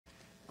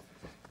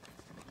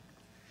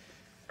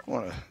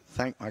want to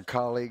thank my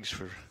colleagues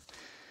for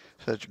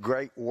such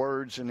great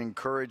words and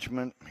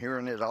encouragement. I'm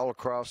hearing it all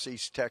across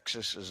East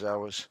Texas as I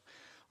was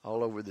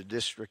all over the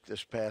district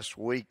this past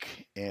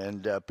week.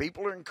 And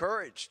people are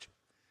encouraged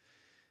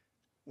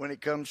when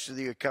it comes to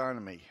the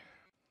economy.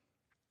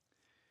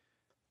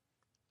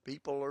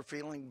 People are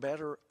feeling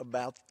better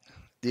about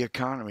the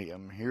economy.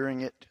 I'm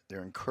hearing it.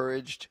 They're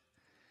encouraged.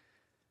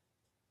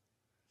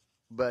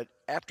 But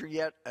after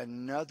yet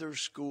another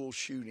school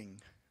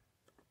shooting,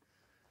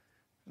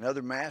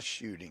 another mass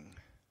shooting,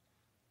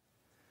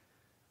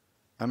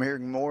 I'm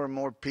hearing more and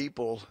more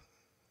people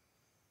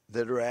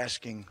that are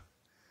asking,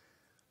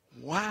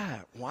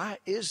 why? Why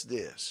is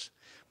this?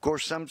 Of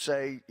course, some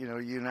say, the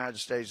United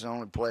States is the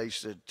only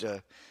place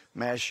that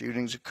mass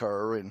shootings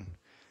occur, and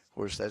of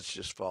course that's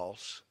just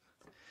false.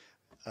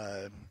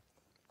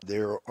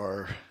 There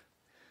are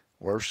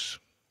worse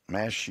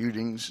mass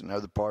shootings in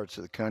other parts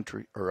of the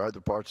country or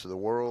other parts of the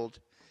world,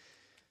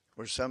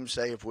 where some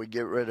say if we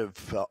get rid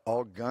of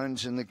all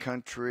guns in the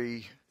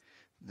country,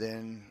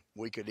 then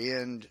we could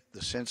end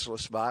the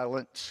senseless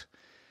violence.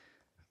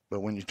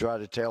 But when you try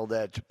to tell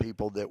that to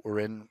people that were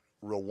in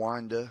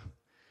Rwanda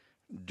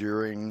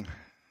during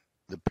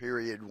the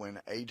period when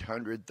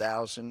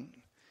 800,000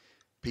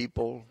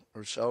 people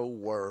or so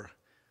were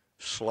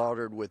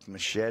slaughtered with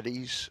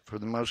machetes for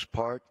the most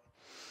part,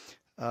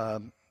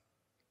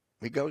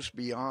 it goes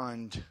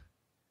beyond the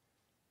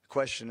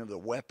question of the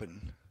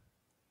weapon.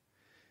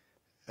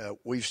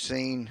 We've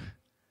seen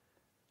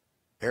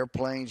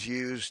airplanes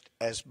used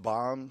as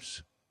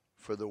bombs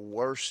for the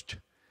worst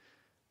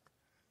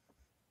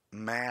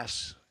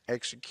mass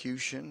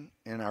execution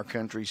in our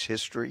country's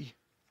history.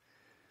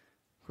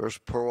 Of course,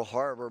 Pearl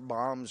Harbor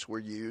bombs were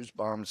used,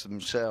 bombs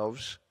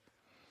themselves.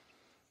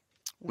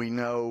 We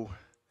know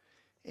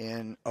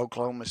in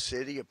Oklahoma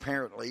City,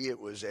 apparently it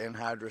was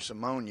anhydrous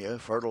ammonia,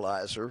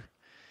 fertilizer.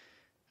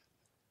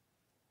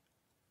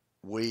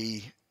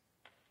 We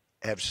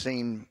have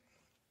seen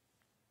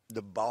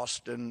the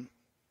Boston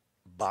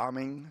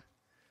bombing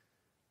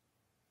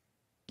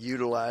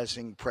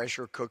utilizing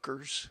pressure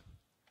cookers.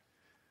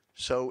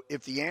 So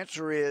if the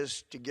answer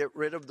is to get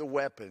rid of the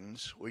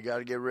weapons, we got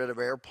to get rid of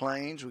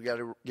airplanes, we got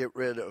to get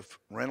rid of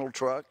rental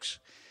trucks,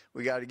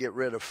 we got to get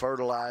rid of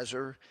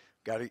fertilizer,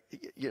 got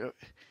to,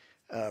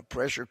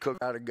 pressure cook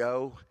got to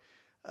go,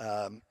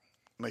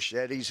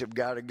 machetes have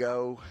got to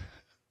go.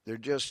 They're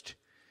just,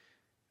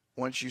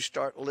 once you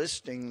start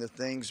listing the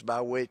things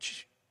by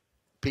which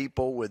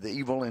people with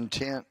evil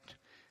intent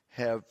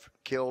have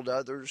killed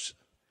others,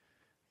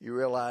 you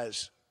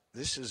realize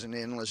this is an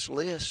endless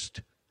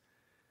list.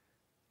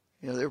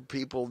 There are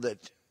people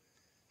that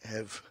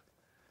have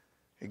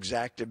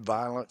exacted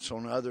violence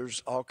on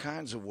others all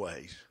kinds of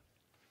ways.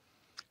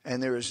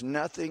 And there is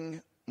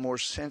nothing more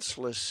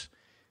senseless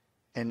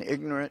and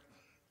ignorant,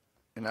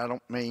 and I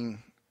don't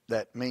mean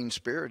that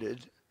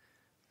mean-spirited.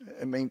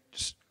 I mean,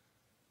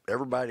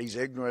 everybody's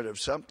ignorant of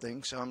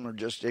something. Some are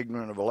just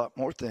ignorant of a lot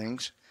more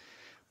things.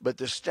 But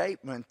the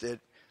statement that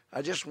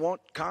I just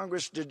want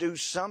Congress to do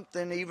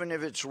something even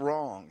if it's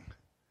wrong,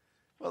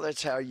 well,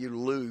 that's how you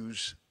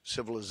lose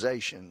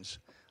civilizations,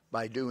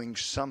 by doing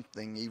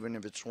something even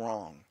if it's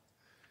wrong.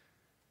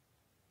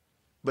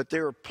 But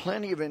there are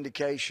plenty of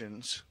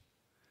indications,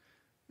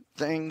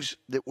 things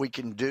that we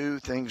can do,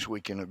 things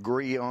we can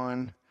agree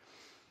on.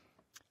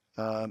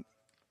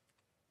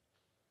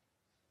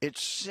 It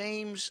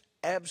seems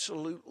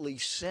absolutely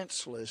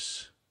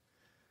senseless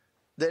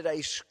that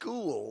a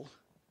school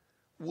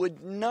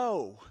would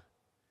know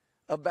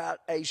about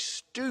a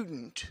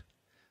student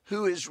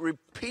who is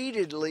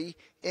repeatedly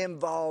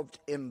involved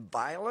in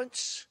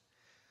violence,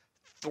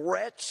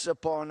 threats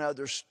upon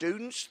other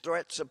students,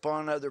 threats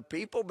upon other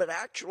people, but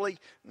actually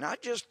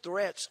not just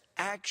threats,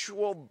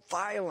 actual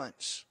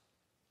violence.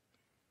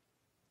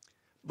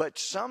 But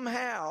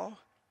somehow,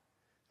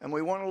 and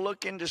we want to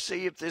look in to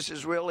see if this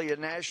is really a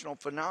national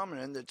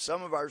phenomenon, that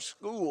some of our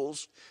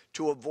schools,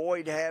 to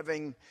avoid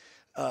having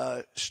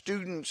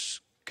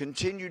students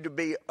continue to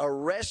be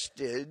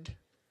arrested,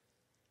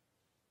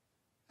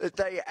 that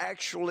they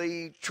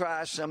actually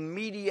try some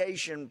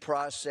mediation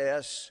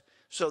process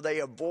so they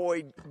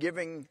avoid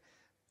giving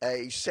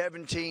a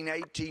 17,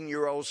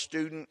 18-year-old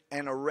student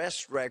an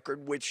arrest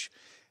record, which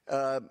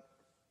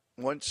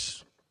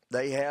once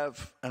they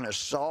have an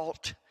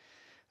assault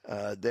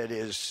that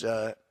is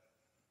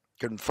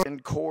confirmed in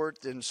court,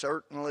 then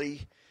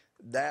certainly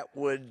that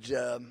would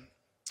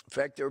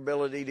affect their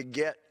ability to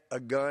get a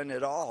gun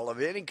at all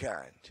of any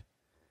kind.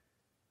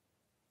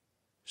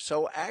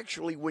 So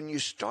actually, when you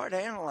start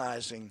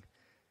analyzing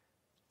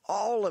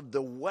all of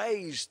the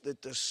ways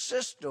that the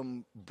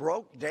system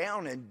broke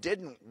down and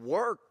didn't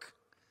work,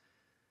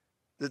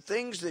 the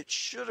things that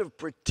should have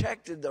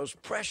protected those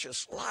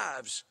precious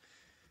lives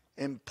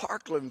in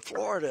Parkland,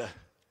 Florida,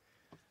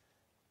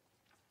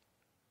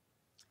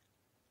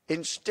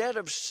 instead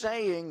of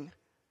saying,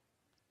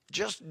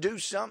 just do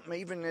something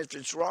even if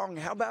it's wrong,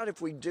 how about if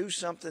we do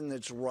something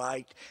that's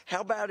right?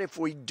 How about if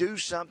we do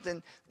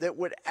something that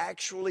would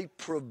actually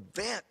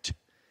prevent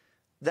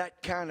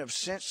that kind of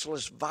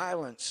senseless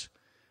violence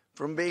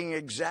from being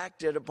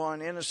exacted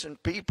upon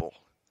innocent people.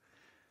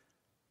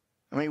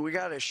 I mean, we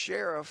got a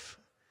sheriff,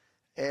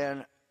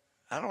 and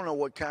I don't know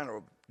what kind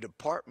of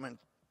department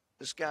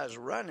this guy's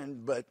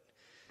running, but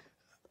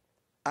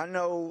I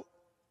know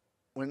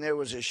when there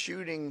was a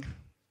shooting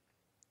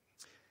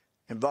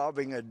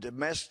involving a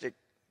domestic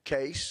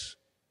case,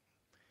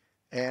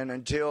 and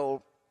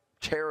until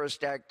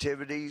terrorist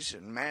activities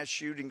and mass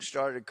shootings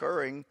started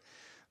occurring,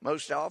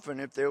 most often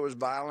if there was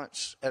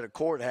violence at a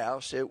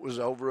courthouse, it was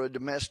over a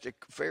domestic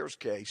affairs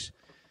case.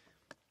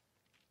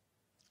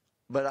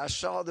 But I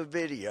saw the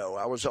video.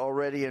 I was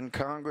already in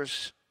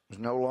Congress, was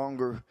no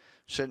longer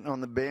sitting on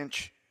the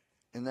bench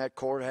in that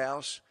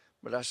courthouse,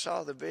 but I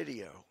saw the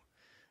video.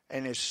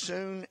 And as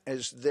soon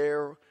as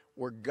there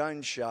were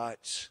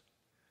gunshots,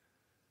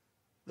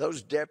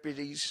 those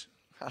deputies,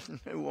 I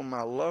knew them,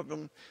 I loved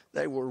them,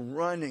 they were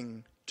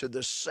running to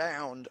the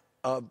sound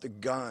of the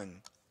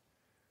gun.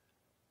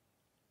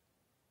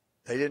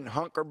 They didn't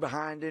hunker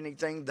behind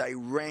anything. They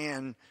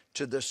ran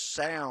to the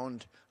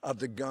sound of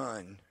the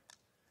gun.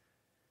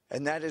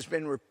 And that has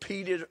been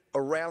repeated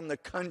around the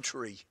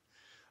country.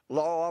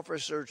 Law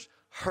officers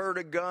heard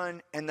a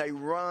gun and they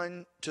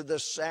run to the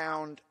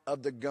sound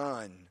of the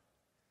gun.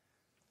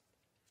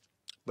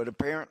 But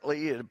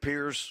apparently it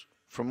appears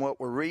from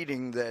what we're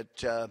reading that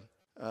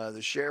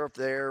the sheriff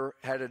there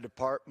had a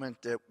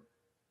department that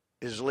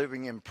is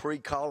living in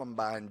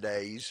pre-Columbine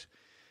days.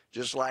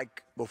 Just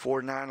like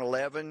before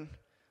 9/11,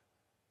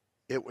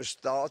 it was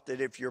thought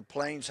that if your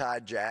plane's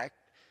hijacked,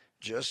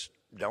 just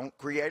don't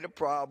create a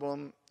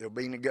problem. There'll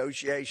be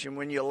negotiation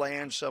when you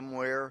land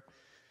somewhere.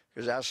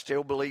 Because I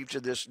still believe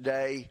to this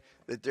day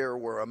that there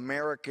were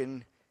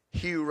American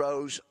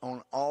heroes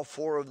on all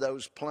four of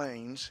those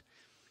planes.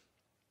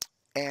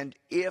 And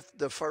if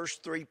the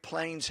first three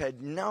planes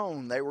had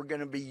known they were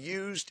going to be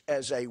used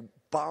as a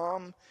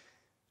bomb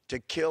to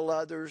kill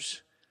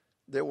others,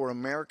 there were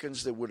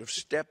Americans that would have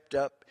stepped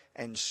up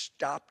and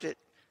stopped it,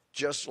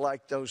 just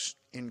like those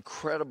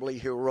incredibly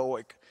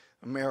heroic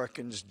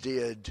Americans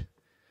did.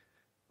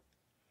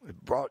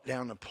 It brought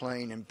down a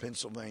plane in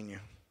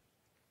Pennsylvania.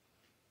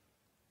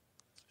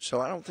 So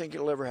I don't think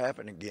it'll ever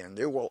happen again.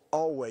 There will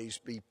always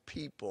be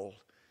people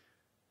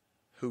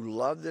who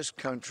love this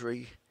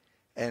country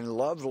and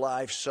love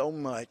life so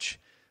much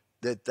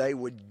that they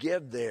would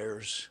give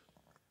theirs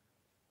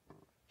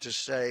to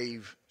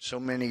save so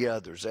many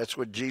others. That's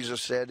what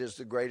Jesus said is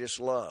the greatest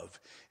love.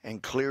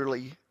 And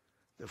clearly,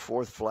 the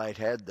fourth flight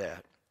had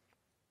that.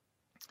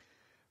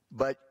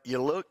 But you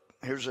look,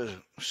 here's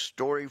a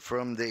story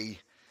from the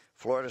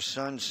Florida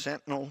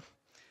Sun-Sentinel,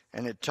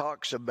 and it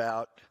talks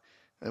about,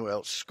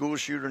 well, school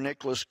shooter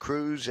Nicholas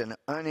Cruz, an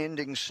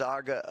unending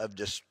saga of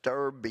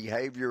disturbed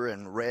behavior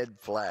and red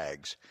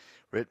flags.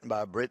 Written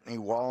by Brittany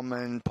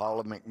Wallman,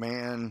 Paula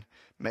McMahon,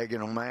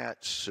 Megan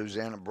O'Matz,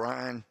 Susanna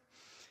Bryan.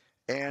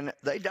 And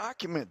they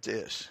document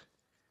this,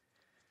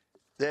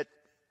 that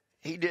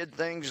he did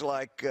things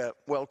like,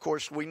 well, of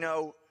course, we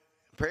know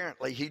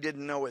apparently he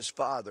didn't know his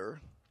father.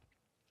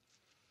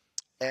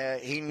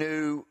 He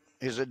knew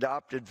his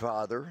adopted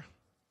father.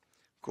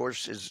 Of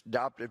course, his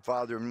adopted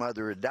father and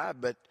mother had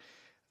died, but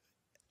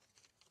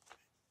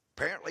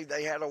apparently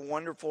they had a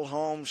wonderful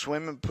home,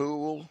 swimming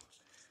pool,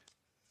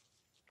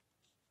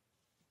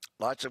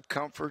 lots of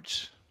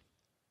comforts.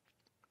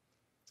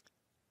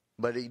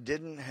 But he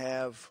didn't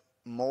have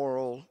a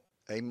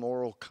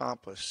moral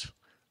compass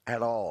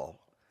at all.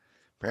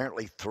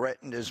 Apparently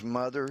threatened his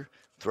mother,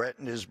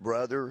 threatened his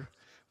brother,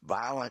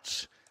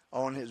 violence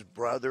on his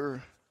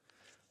brother,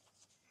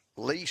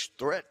 least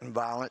threatened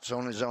violence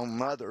on his own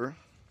mother.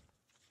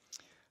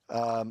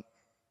 And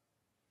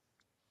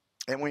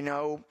we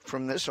know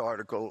from this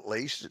article, at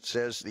least, it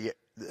says the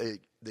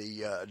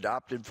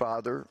adopted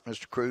father,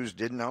 Mr. Cruz,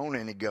 didn't own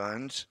any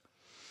guns.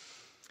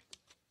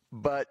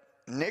 But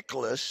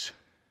Nicholas,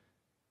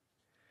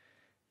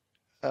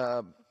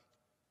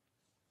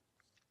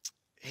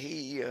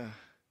 he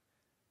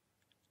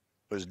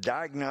was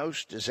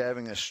diagnosed as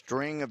having a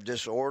string of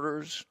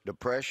disorders: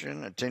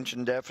 depression,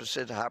 attention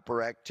deficit,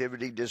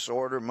 hyperactivity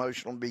disorder,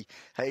 emotional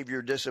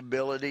behavior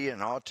disability,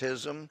 and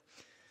autism.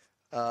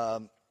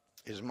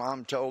 His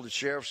mom told the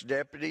sheriff's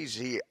deputies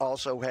he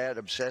also had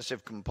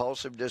obsessive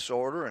compulsive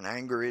disorder and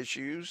anger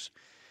issues.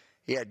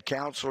 He had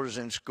counselors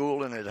in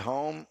school and at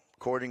home,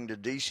 according to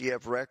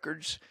DCF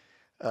records.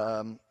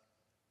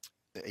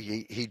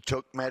 He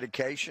took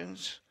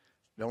medications.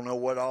 Don't know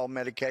what all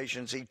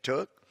medications he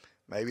took.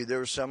 Maybe there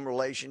was some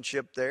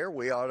relationship there.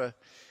 We ought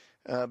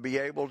to be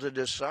able to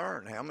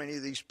discern how many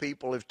of these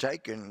people have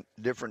taken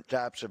different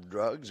types of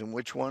drugs and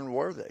which one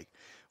were they.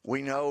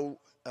 We know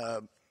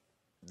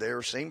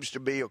there seems to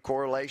be a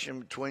correlation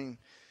between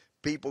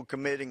people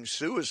committing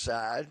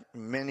suicide,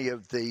 many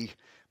of the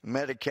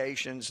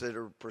medications that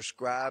are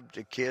prescribed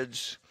to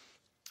kids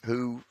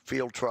who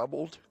feel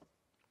troubled.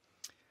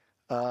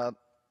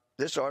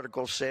 This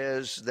article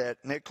says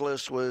that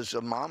Nicholas was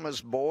a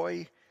mama's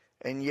boy,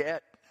 and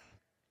yet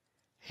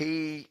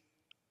he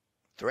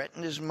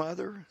threatened his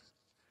mother.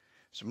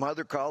 His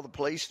mother called the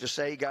police to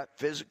say he got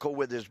physical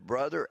with his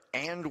brother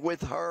and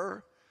with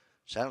her.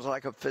 Sounds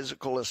like a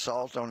physical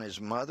assault on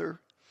his mother.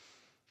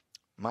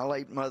 My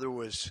late mother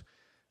was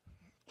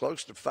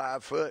close to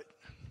 5 foot.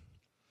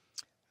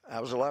 I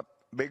was a lot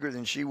bigger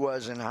than she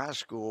was in high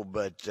school,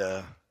 but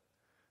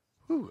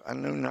I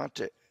knew not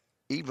to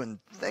even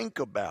think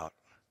about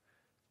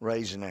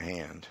raising a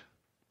hand.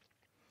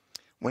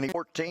 When he was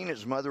 14,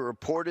 his mother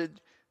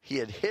reported he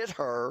had hit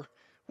her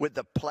with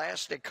the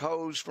plastic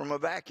hose from a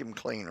vacuum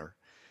cleaner.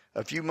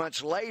 A few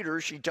months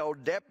later, she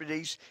told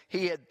deputies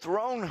he had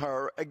thrown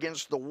her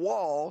against the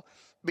wall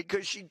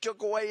because she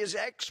took away his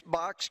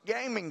Xbox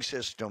gaming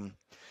system.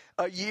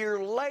 A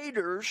year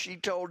later, she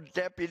told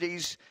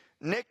deputies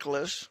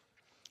Nicholas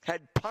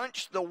had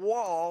punched the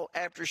wall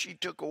after she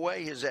took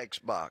away his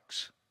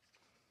Xbox.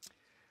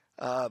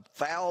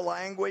 Foul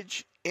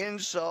language,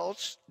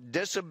 insults,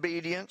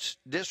 disobedience,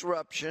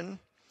 disruption.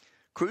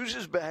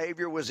 Cruz's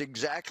behavior was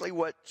exactly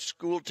what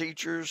school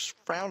teachers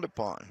frowned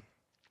upon.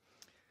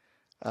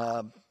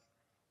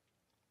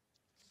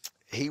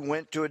 He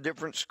went to a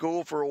different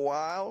school for a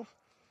while,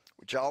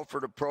 which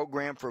offered a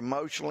program for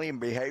emotionally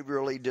and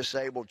behaviorally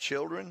disabled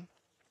children.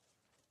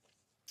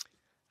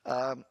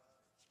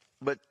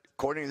 But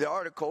according to the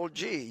article,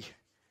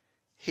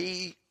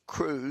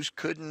 Cruz,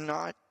 could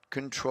not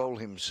control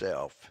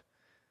himself.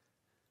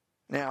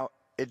 Now,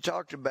 it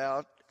talked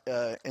about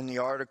in the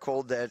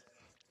article that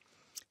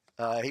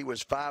he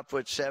was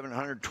 5'7",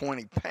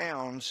 120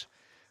 pounds,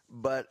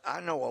 but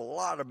I know a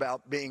lot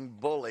about being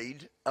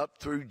bullied up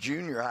through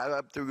junior high,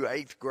 up through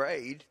 8th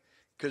grade,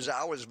 because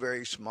I was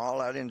very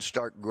small. I didn't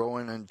start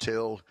growing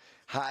until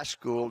high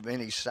school of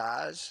any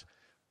size.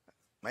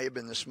 May have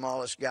been the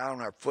smallest guy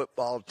on our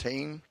football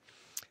team.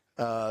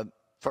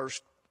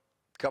 First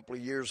couple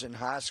of years in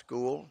high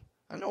school,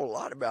 I know a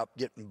lot about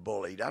getting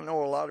bullied. I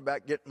know a lot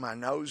about getting my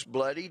nose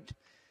bloodied.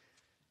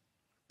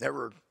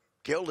 Never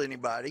killed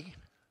anybody.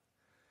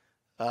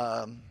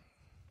 I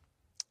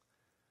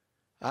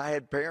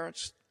had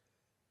parents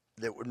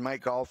that would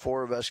make all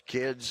 4 of us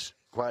kids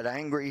quite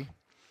angry,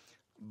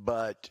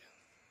 but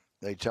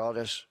they taught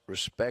us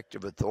respect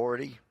of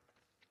authority.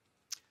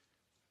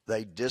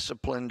 They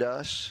disciplined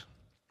us,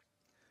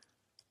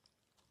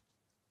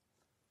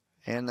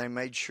 and they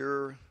made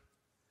sure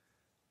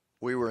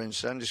we were in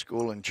Sunday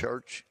school and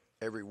church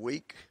every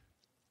week.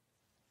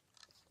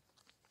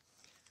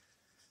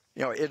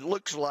 You know, it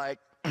looks like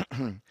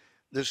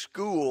the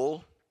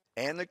school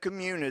and the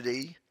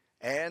community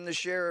and the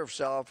sheriff's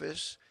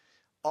office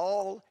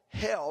all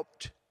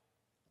helped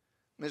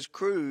Ms.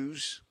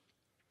 Cruz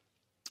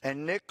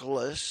and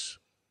Nicholas,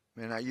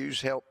 and I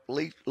use help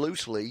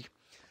loosely,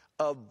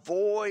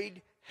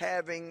 avoid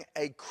having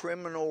a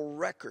criminal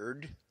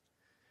record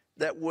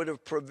that would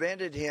have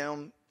prevented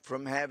him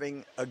from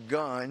having a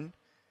gun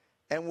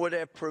and would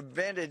have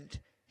prevented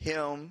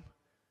him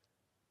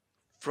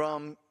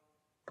from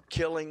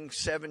killing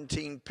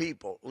 17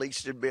 people. At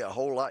least it'd be a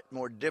whole lot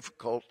more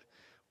difficult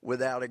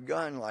without a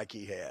gun like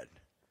he had.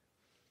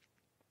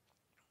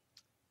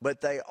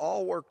 But they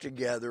all worked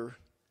together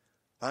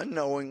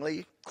unknowingly.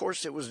 Of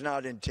course, it was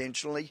not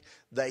intentionally.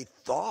 They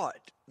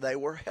thought they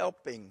were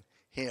helping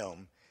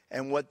him.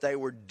 And what they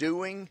were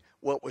doing,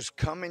 what was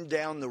coming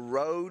down the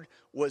road,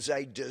 was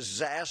a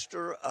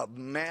disaster of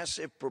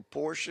massive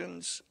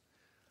proportions.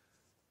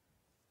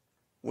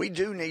 We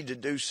do need to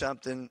do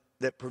something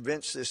that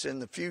prevents this in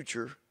the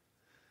future.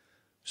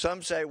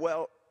 Some say,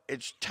 well,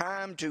 it's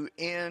time to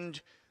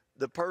end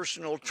the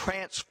personal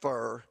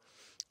transfer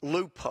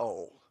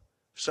loophole.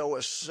 So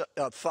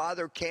a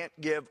father can't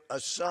give a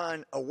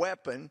son a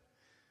weapon.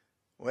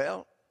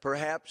 Well,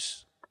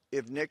 perhaps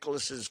if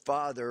Nicholas's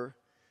father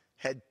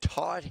had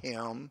taught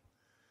him,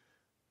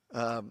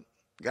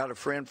 got a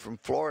friend from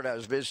Florida I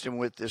was visiting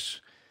with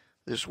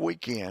this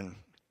weekend,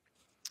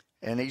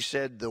 and he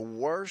said the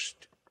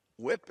worst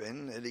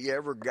whipping that he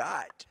ever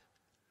got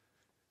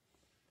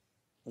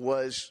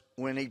was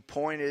when he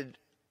pointed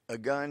a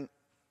gun,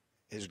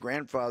 his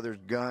grandfather's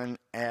gun,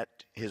 at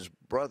his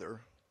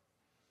brother.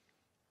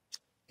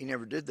 He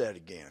never did that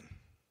again.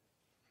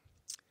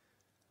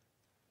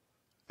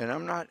 And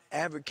I'm not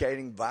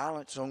advocating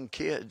violence on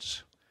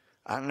kids.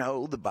 I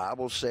know the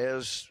Bible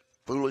says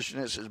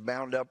foolishness is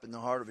bound up in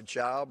the heart of a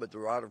child, but the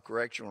rod of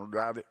correction will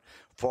drive it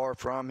far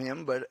from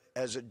him. But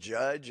as a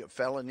judge, a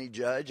felony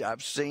judge,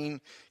 I've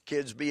seen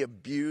kids be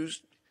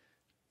abused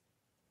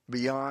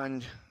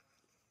beyond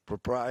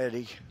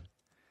propriety,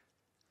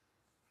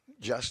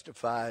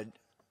 justified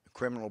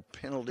criminal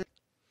penalty.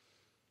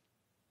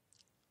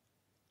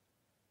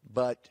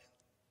 But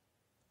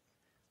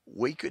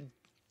we could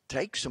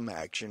take some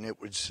action, it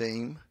would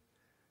seem,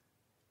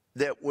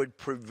 that would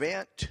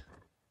prevent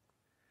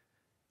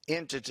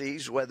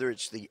entities, whether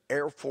it's the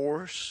Air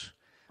Force,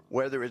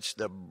 whether it's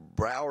the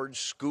Broward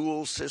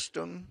school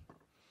system,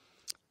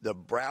 the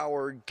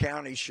Broward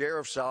County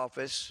Sheriff's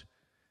Office,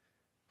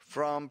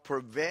 from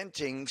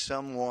preventing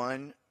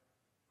someone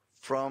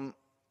from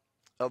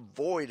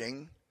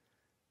avoiding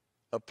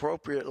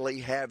appropriately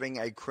having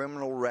a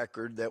criminal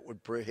record that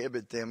would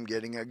prohibit them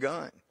getting a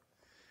gun.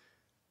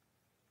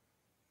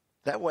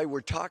 That way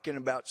we're talking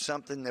about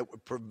something that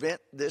would prevent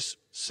this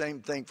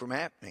same thing from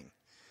happening.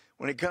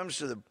 When it comes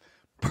to the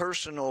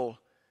personal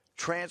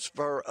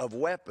transfer of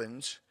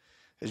weapons,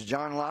 as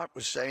John Locke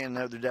was saying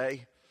the other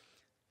day,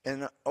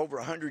 in over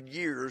 100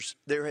 years,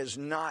 there has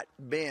not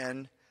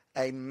been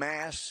a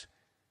mass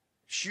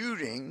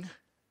shooting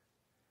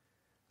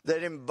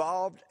that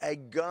involved a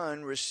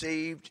gun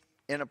received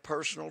in a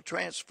personal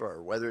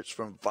transfer, whether it's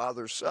from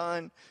father,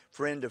 son,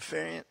 friend to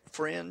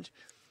friend.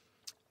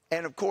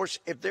 And of course,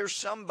 if there's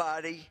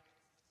somebody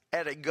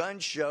at a gun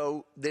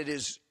show that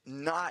is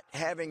not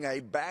having a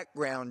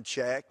background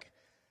check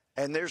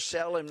and they're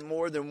selling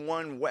more than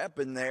one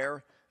weapon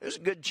there, there's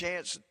a good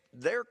chance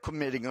they're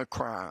committing a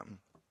crime.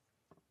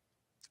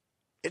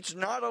 It's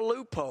not a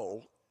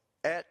loophole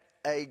at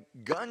a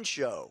gun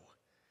show.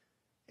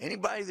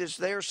 Anybody that's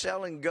there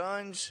selling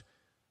guns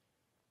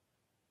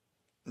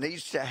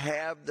needs to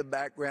have the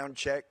background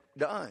check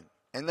done,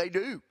 and they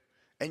do.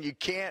 And you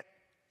can't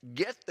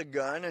get the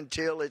gun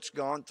until it's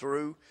gone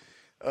through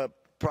a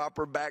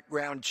proper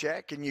background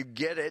check, and you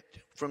get it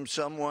from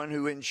someone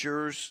who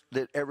ensures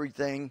that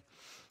everything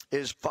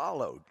is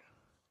followed.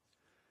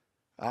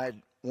 I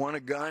won a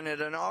gun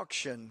at an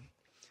auction.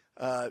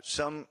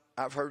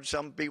 I've heard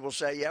some people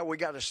say, yeah, we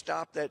got to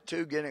stop that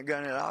too, getting a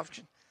gun at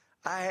auction.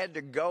 I had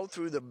to go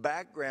through the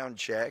background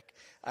check.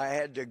 I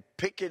had to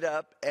pick it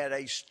up at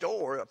a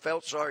store. I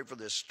felt sorry for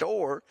the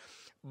store,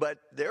 but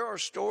there are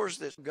stores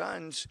that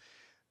guns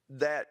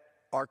that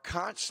are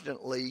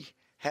constantly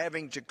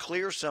having to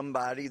clear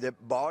somebody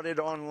that bought it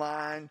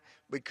online,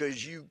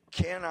 because you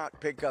cannot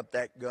pick up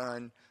that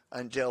gun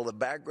until the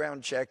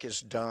background check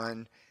is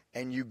done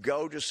and you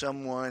go to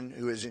someone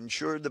who has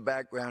ensured the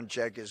background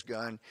check is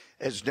done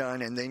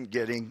and then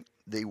getting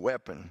the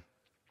weapon.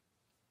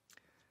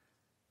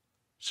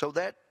 So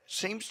that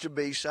seems to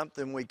be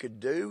something we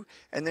could do.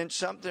 And then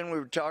something, we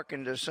were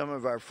talking to some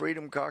of our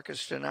Freedom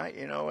Caucus tonight,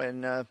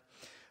 and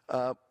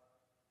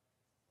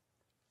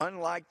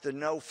unlike the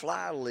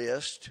no-fly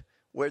list,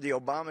 where the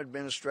Obama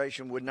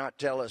administration would not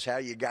tell us how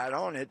you got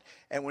on it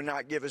and would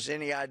not give us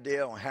any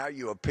idea on how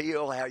you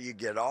appeal, how you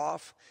get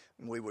off.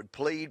 And we would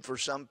plead for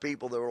some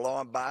people that were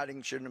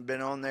law-abiding, shouldn't have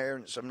been on there,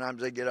 and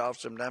sometimes they get off,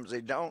 sometimes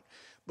they don't.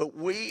 But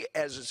we,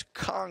 as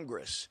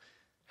Congress,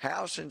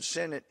 House and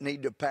Senate,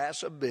 need to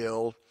pass a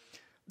bill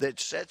that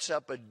sets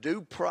up a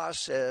due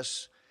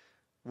process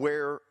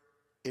where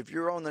if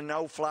you're on the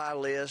no-fly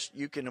list,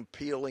 you can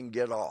appeal and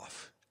get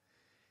off.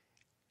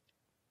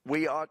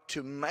 We ought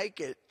to make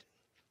it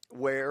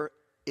where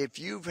if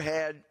you've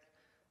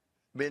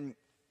been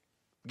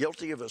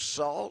guilty of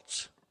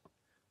assaults,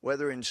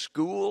 whether in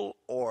school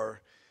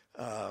or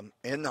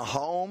in the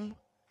home,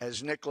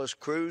 as Nicholas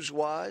Cruz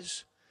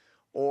was,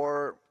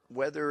 or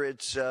whether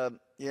it's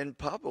in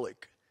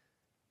public,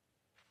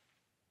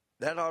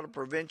 that ought to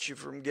prevent you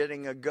from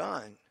getting a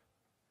gun.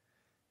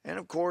 And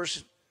of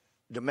course,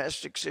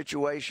 domestic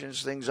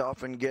situations, things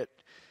often get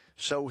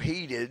so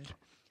heated.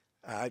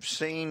 I've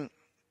seen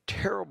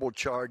terrible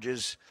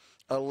charges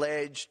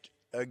alleged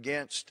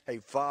against a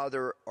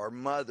father or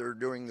mother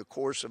during the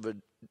course of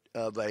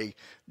a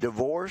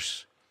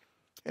divorce,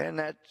 and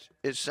that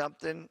is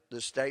something the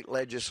state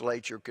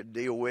legislature could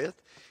deal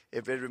with.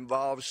 If it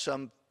involves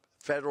some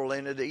federal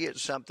entity,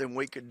 it's something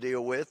we could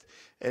deal with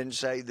and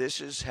say this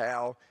is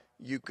how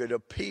you could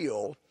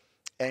appeal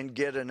and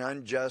get an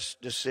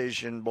unjust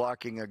decision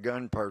blocking a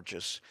gun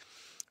purchase.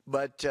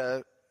 But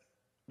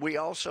we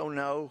also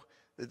know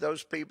that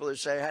those people that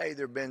say, hey,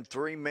 there have been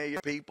 3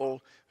 million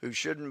people who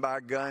shouldn't buy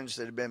guns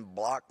that have been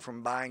blocked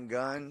from buying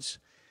guns,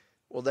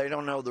 well, they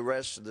don't know the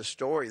rest of the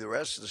story. The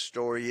rest of the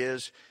story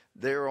is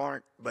there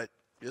aren't but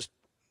just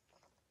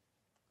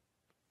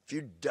a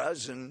few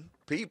dozen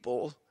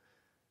people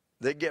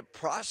that get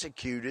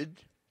prosecuted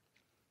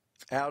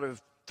out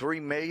of 3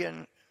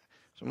 million.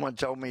 Someone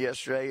told me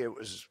yesterday it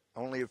was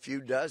only a few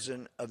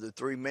dozen of the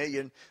 3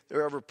 million that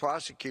are ever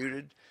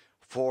prosecuted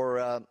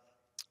for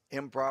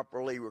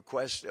improperly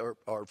request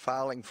or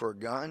filing for a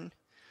gun.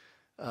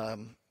 Yeah,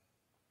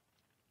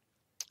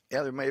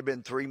 there may have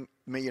been 3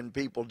 million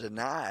people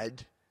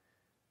denied,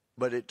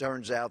 but it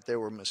turns out there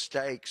were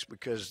mistakes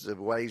because of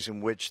the ways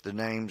in which the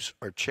names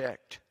are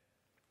checked.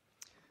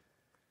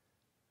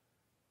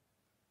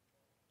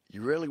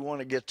 You really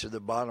want to get to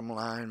the bottom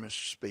line,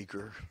 Mr.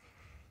 Speaker.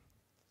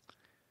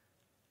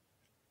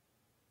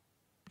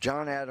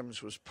 John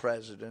Adams was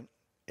president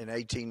in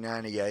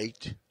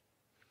 1898.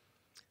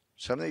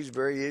 Some of these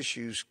very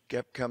issues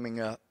kept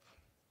coming up.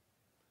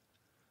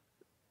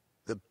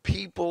 The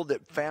people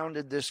that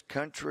founded this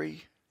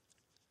country,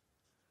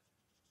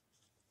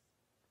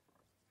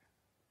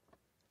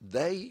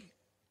 they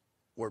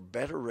were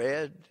better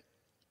read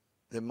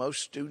than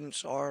most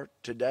students are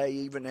today,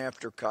 even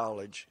after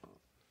college.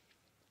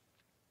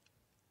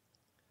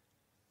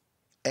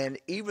 And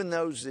even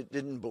those that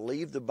didn't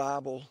believe the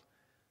Bible,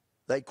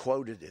 they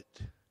quoted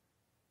it.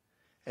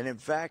 And in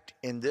fact,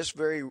 in this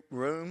very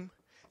room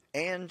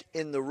and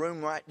in the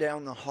room right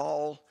down the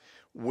hall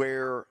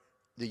where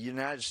the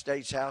United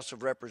States House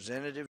of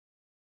Representatives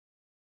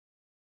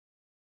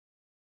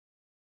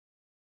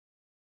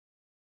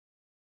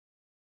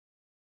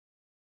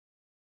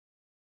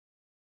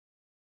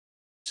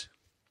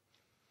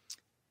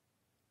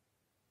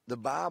the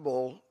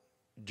Bible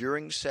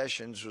during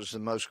sessions was the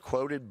most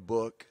quoted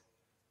book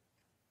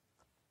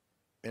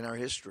in our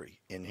history.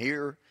 In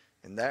here,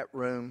 in that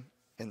room,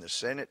 in the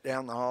Senate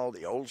down the hall,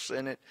 the old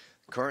Senate,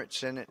 the current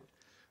Senate,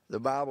 the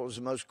Bible is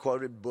the most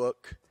quoted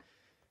book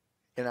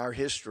in our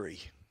history.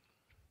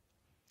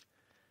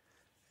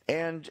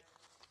 And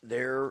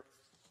there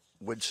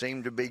would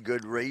seem to be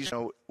good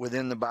reason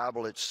within the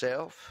Bible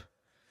itself.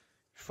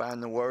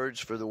 Find the words,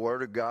 for the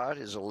word of God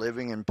is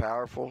living and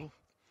powerful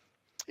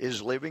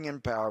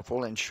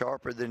and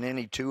sharper than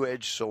any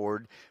two-edged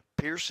sword,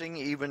 piercing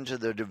even to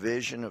the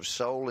division of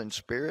soul and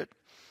spirit.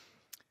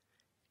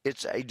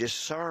 It's a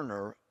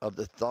discerner of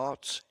the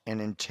thoughts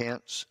and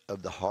intents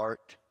of the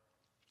heart.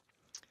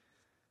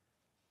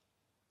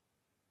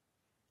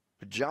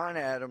 But John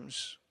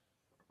Adams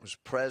was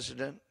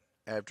president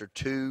after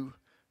 2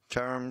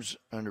 terms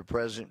under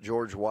President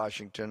George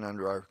Washington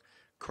under our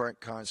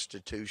current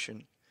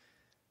Constitution.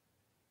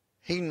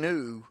 He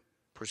knew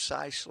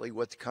precisely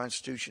what the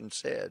Constitution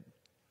said.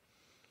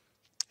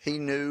 He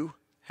knew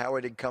how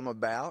it had come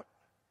about.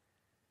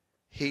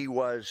 He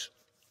was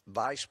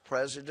vice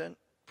president,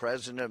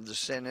 president of the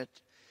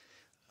Senate,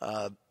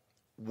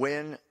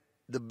 when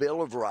the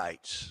Bill of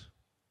Rights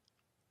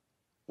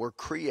were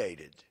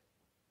created.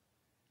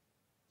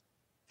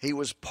 He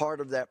was part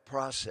of that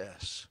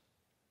process.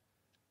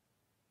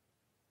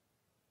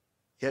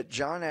 Yet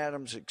John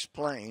Adams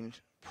explained,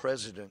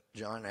 President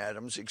John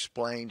Adams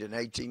explained in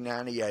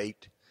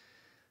 1898,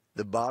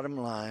 the bottom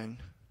line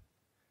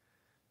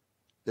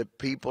that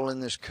people in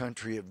this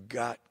country have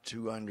got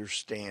to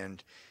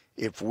understand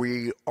if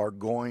we are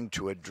going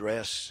to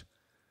address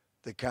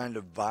the kind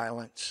of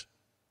violence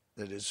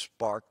that is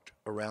sparked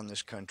around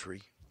this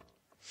country.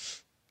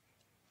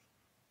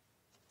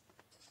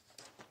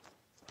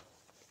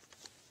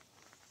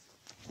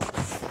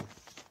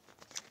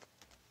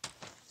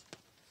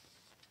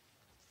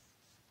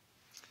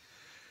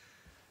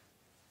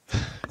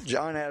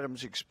 John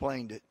Adams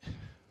explained it.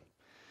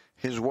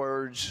 His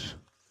words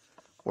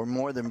were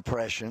more than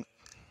prescient.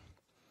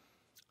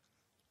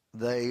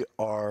 They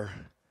are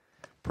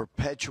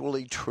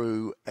perpetually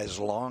true as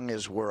long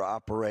as we're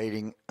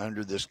operating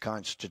under this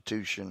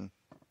Constitution.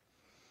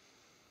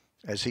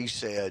 As he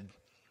said,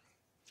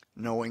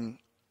 knowing,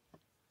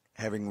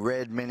 having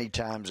read many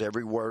times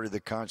every word of the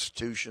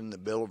Constitution, the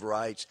Bill of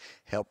Rights,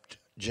 helped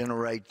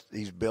generate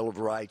these Bill of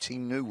Rights, he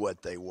knew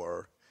what they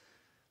were.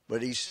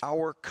 But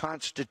our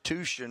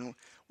Constitution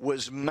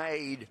was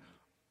made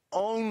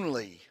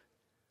only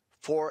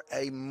for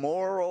a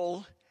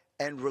moral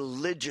and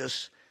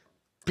religious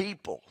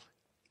people.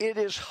 It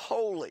is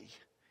wholly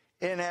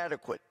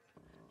inadequate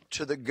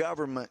to the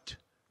government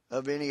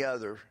of any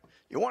other.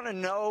 You want to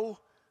know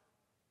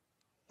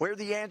where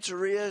the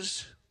answer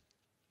is?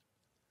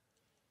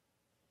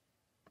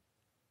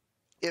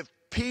 If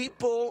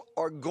people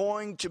are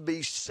going to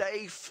be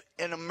safe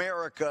in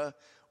America,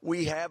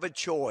 we have a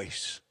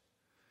choice.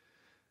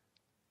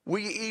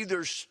 We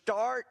either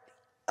start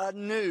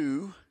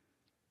anew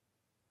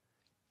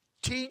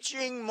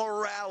teaching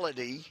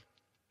morality,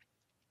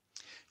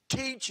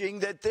 teaching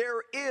that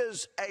there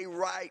is a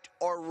right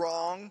or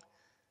wrong,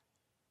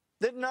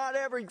 that not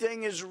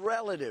everything is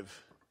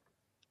relative.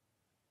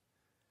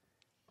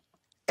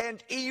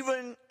 And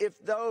even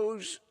if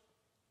those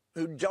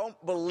who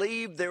don't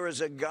believe there is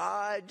a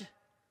God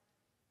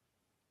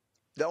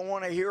don't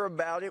want to hear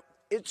about it,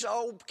 it's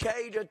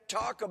okay to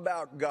talk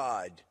about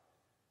God.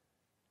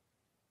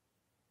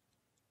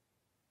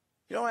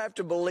 You don't have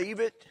to believe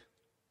it.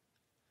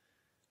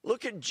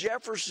 Look at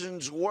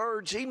Jefferson's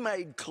words. He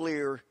made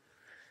clear.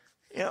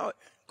 You know,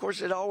 of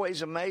course, it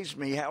always amazed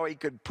me how he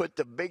could put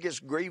the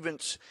biggest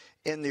grievance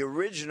in the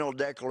original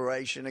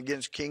Declaration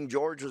against King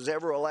George was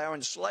ever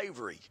allowing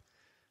slavery.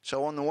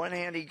 So on the one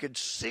hand, he could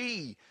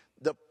see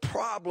the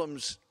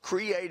problems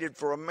created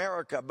for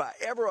America by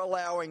ever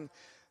allowing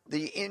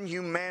the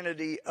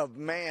inhumanity of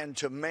man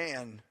to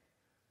man.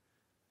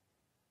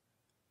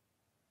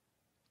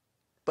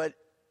 But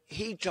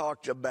he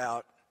talked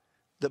about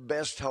the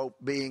best hope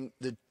being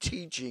the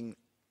teaching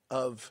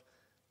of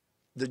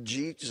the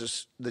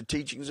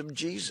teachings of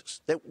Jesus,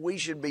 that we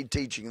should be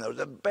teaching those,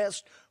 the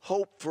best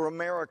hope for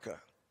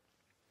America.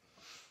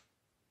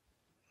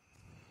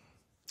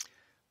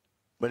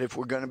 But if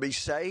we're going to be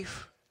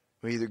safe,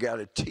 we either got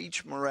to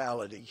teach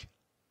morality,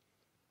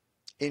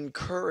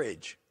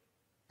 encourage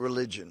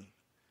religion,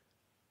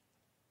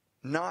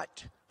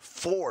 not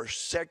force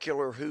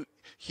secular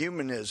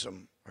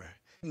humanism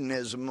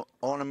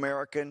on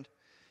American.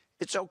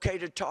 It's okay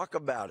to talk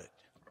about it.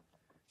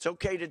 It's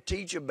okay to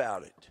teach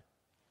about it.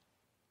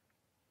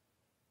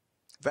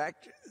 In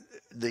fact,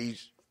 the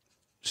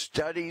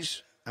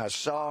studies I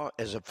saw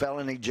as a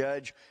felony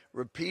judge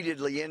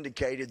repeatedly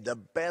indicated the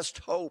best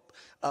hope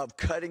of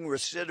cutting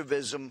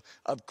recidivism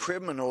of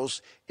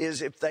criminals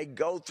is if they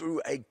go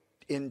through an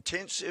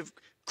intensive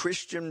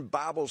Christian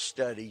Bible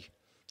study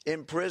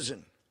in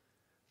prison.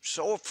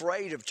 So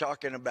afraid of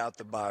talking about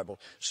the Bible,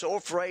 so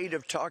afraid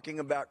of talking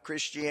about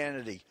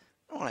Christianity.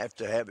 I don't have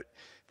to have it.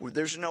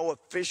 There's no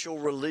official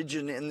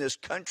religion in this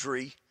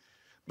country,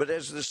 But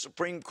as the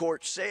Supreme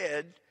Court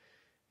said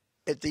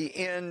at the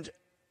end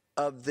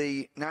of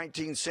the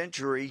 19th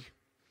century,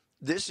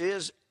 this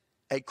is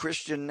a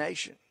Christian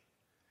nation.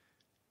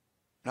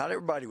 Not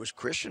everybody was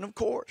Christian, of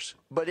course,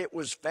 but it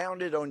was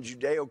founded on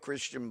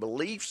Judeo-Christian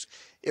beliefs.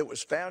 It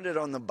was founded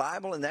on the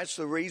Bible, and that's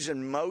the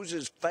reason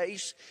Moses'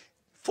 face,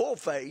 full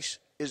face,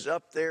 is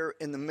up there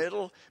in the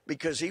middle,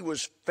 because he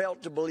was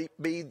felt to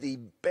be the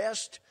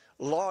best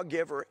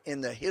lawgiver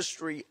in the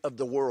history of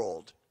the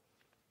world.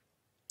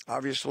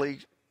 Obviously,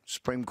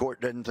 Supreme Court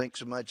doesn't think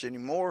so much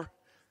anymore.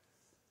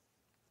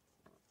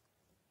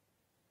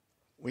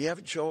 We have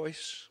a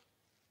choice.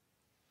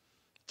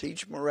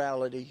 Teach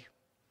morality,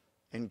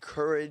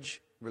 encourage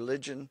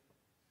religion,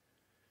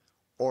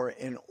 or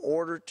in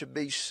order to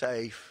be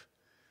safe,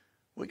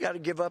 we got to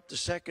give up the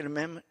Second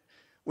Amendment.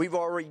 We've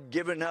already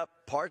given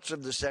up parts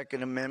of the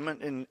Second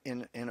Amendment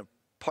in a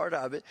part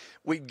of it.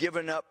 We've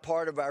given up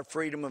part of our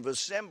freedom of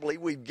assembly.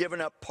 We've given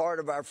up part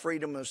of our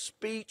freedom of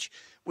speech.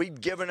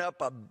 We've given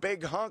up a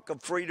big hunk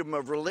of freedom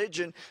of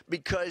religion,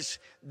 because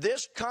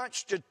this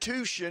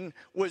Constitution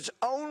was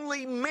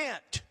only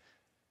meant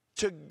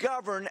to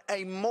govern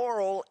a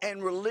moral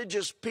and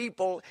religious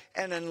people.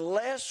 And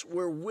unless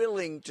we're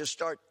willing to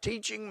start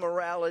teaching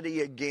morality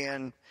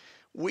again,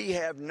 we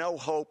have no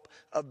hope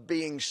of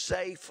being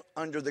safe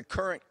under the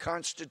current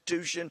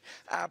Constitution.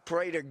 I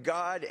pray to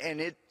God,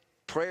 and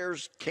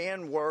prayers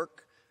can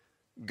work.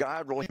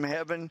 God will in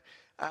heaven.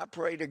 I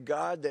pray to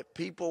God that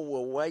people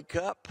will wake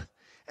up,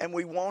 and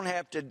we won't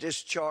have to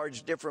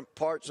discharge different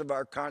parts of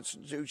our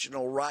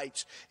constitutional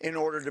rights in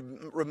order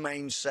to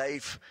remain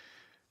safe.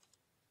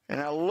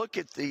 And I look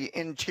at the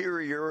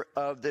interior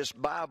of this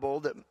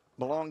Bible that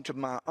belonged to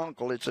my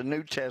uncle. It's a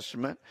New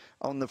Testament.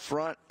 On the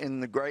front,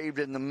 engraved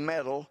in the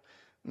metal,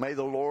 "May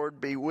the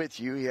Lord be with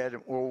you." He had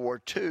it in World War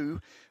II.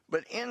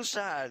 But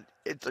inside,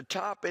 at the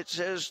top, it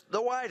says, "The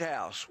White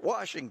House,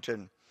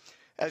 Washington.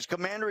 As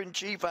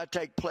Commander-in-Chief, I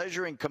take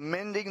pleasure in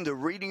commending the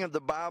reading of the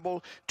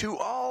Bible to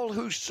all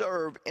who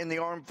serve in the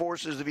armed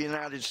forces of the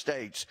United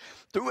States.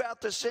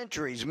 Throughout the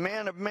centuries,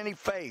 men of many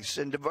faiths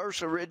and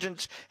diverse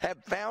origins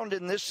have found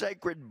in this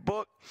sacred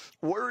book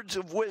words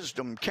of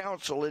wisdom,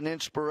 counsel, and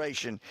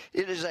inspiration.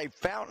 It is a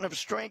fountain of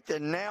strength,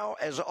 and now,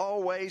 as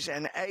always,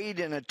 an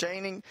aid in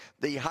attaining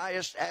the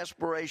highest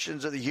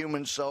aspirations of the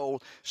human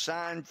soul."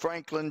 Signed,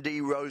 Franklin D.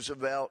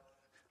 Roosevelt.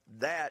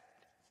 That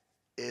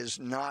is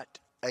not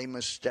a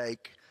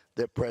mistake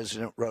that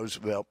President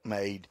Roosevelt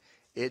made.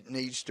 It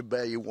needs to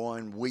be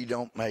one we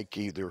don't make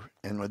either.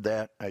 And with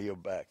that, I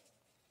yield back.